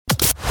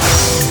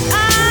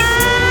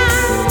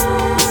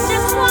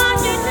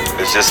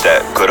It's just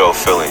that good old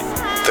feeling.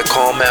 The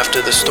calm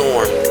after the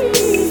storm.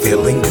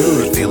 Feeling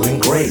good, feeling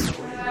great.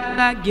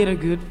 I get a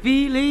good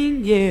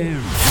feeling, yeah.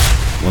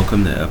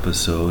 Welcome to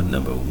episode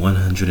number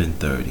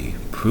 130,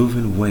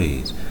 Proven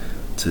Ways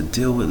to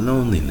Deal with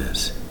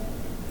Loneliness.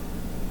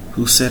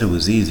 Who said it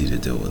was easy to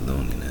deal with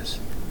loneliness?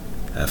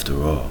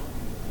 After all,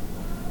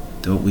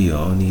 don't we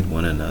all need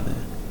one another?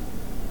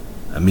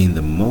 I mean,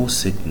 the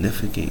most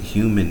significant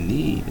human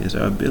need is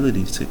our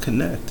ability to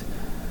connect.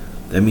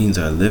 That means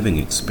our living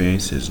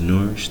experience is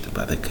nourished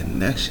by the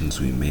connections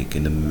we make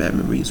and the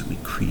memories we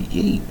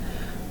create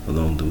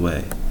along the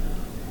way.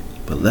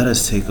 But let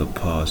us take a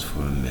pause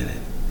for a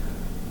minute.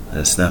 Let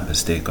us not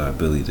mistake our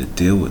ability to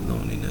deal with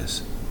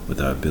loneliness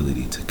with our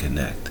ability to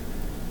connect.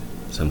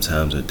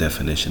 Sometimes our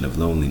definition of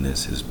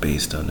loneliness is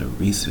based on a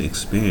recent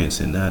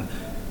experience and not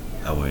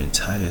our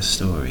entire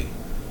story.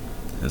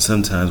 And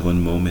sometimes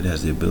one moment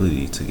has the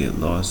ability to get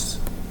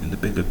lost in the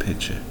bigger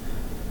picture.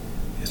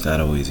 It's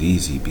not always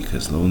easy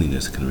because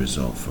loneliness can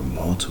result from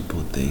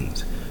multiple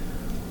things.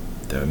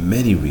 There are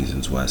many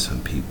reasons why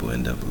some people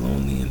end up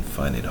lonely and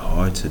find it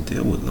hard to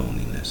deal with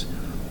loneliness.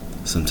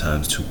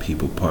 Sometimes two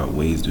people part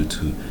ways due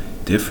to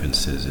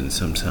differences, and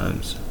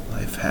sometimes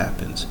life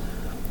happens.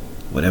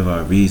 Whatever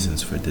our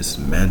reasons for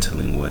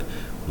dismantling what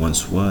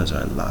once was,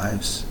 our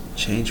lives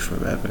change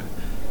forever.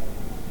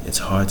 It's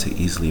hard to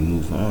easily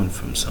move on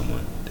from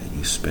someone that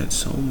you spent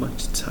so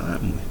much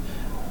time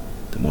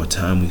with. The more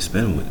time we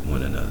spend with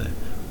one another,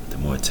 the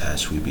more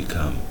attached we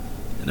become.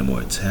 And the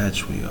more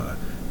attached we are,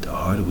 the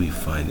harder we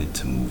find it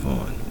to move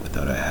on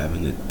without our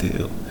having to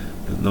deal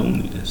with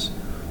loneliness.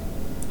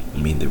 I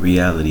mean, the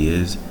reality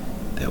is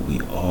that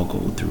we all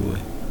go through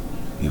it.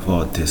 We've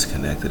all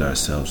disconnected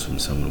ourselves from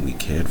someone we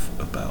cared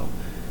about.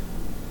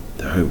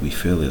 The hurt we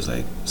feel is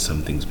like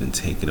something's been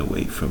taken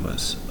away from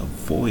us. A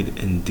void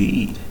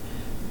indeed.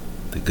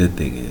 The good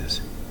thing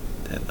is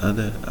that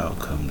other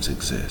outcomes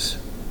exist.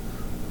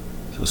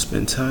 So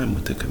spend time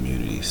with the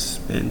community.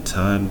 Spend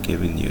time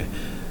giving your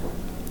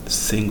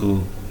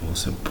single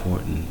most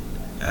important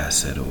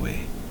asset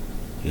away,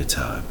 your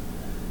time.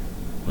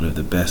 One of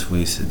the best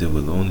ways to deal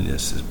with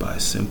loneliness is by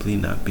simply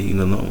not being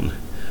alone.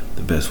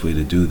 The best way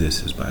to do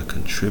this is by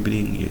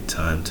contributing your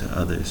time to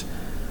others.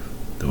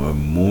 The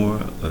more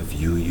of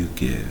you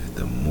give,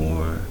 the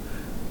more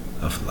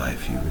of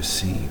life you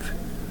receive.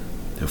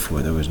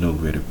 Therefore, there is no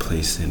greater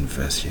place to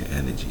invest your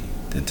energy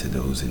than to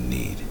those in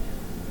need.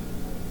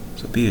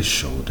 So be a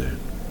shoulder.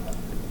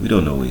 We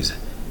don't always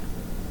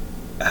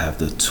have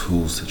the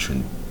tools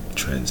to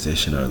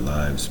transition our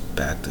lives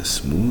back to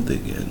smooth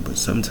again, but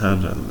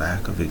sometimes our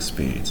lack of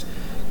experience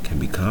can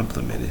be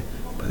complemented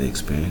by the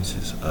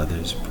experiences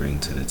others bring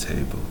to the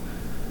table.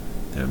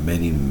 There are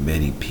many,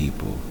 many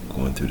people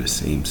going through the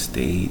same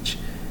stage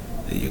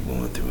that you're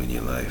going through in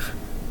your life.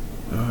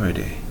 Where are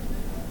they?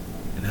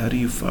 And how do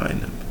you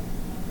find them?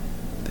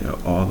 They are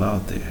all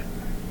out there.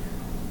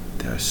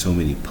 There are so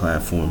many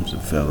platforms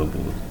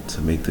available to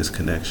make this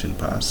connection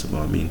possible.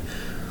 I mean,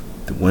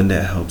 the one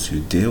that helps you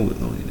deal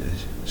with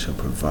loneliness shall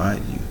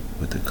provide you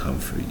with the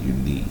comfort you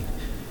need.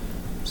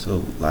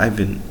 So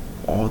liven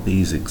all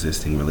these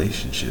existing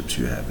relationships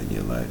you have in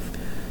your life.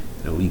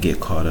 You know, we get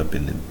caught up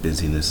in the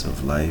busyness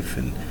of life,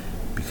 and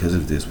because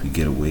of this, we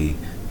get away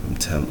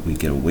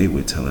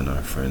with telling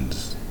our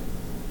friends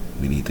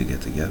we need to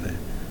get together.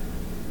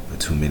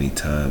 But too many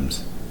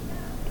times,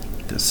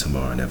 does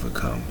tomorrow never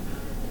come?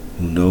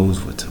 Who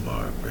knows what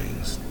tomorrow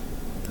brings?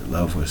 The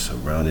love we're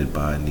surrounded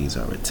by needs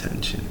our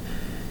attention.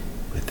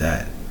 With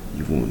that,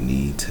 you won't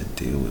need to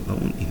deal with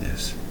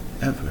loneliness,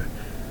 ever.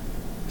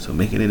 So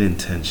make it an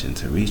intention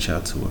to reach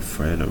out to a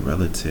friend or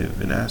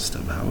relative and ask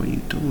them, how are you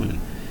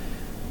doing?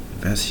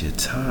 Invest your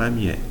time,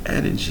 your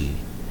energy,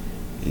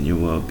 in your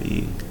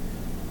well-being,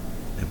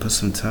 and put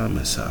some time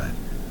aside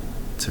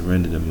to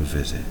render them a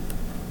visit.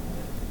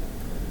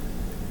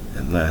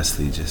 And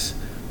lastly, just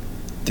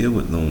deal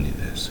with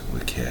loneliness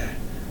with care.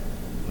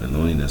 When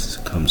loneliness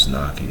comes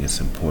knocking, it's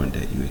important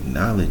that you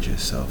acknowledge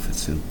yourself.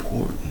 It's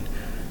important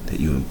that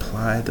you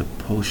apply the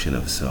potion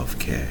of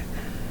self-care.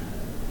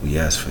 We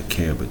ask for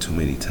care, but too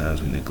many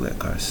times we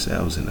neglect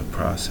ourselves in the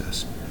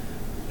process,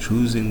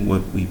 choosing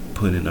what we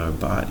put in our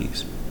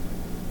bodies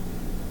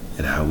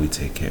and how we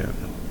take care of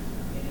them.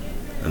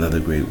 Another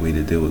great way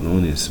to deal with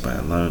loneliness is by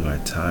allowing our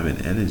time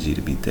and energy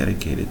to be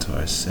dedicated to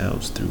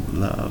ourselves through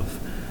love.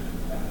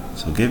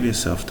 So give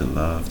yourself the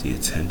love, the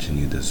attention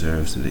you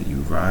deserve so that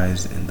you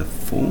rise in the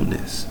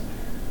fullness.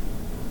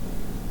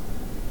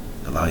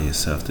 Allow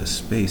yourself the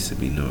space to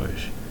be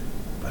nourished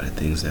by the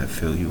things that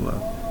fill you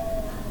up.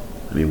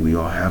 I mean, we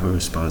all have a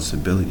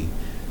responsibility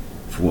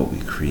for what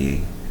we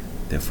create.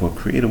 Therefore,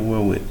 create a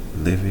world with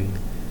living,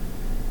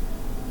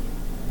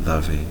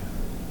 loving,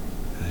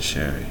 and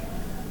sharing.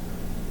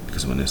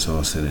 Because when it's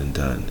all said and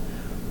done,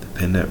 the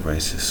pen that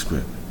writes the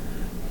script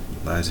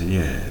lies in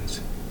your hands.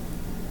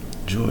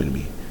 Join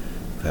me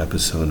for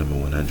episode number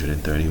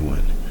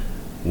 131,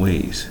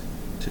 Ways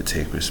to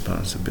Take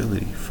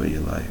Responsibility for Your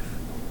Life.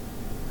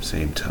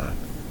 Same time,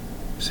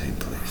 same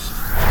place.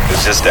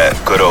 It's just that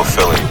good old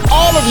feeling.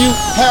 All of you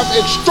have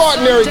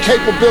extraordinary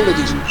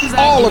capabilities.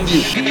 All of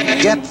you.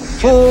 Get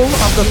full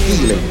of the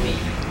feeling,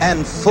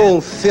 and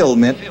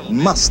fulfillment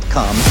must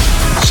come.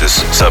 It's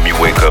just something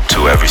you wake up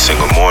to every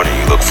single morning,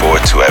 you look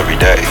forward to every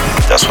day.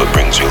 That's what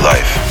brings you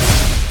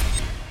life.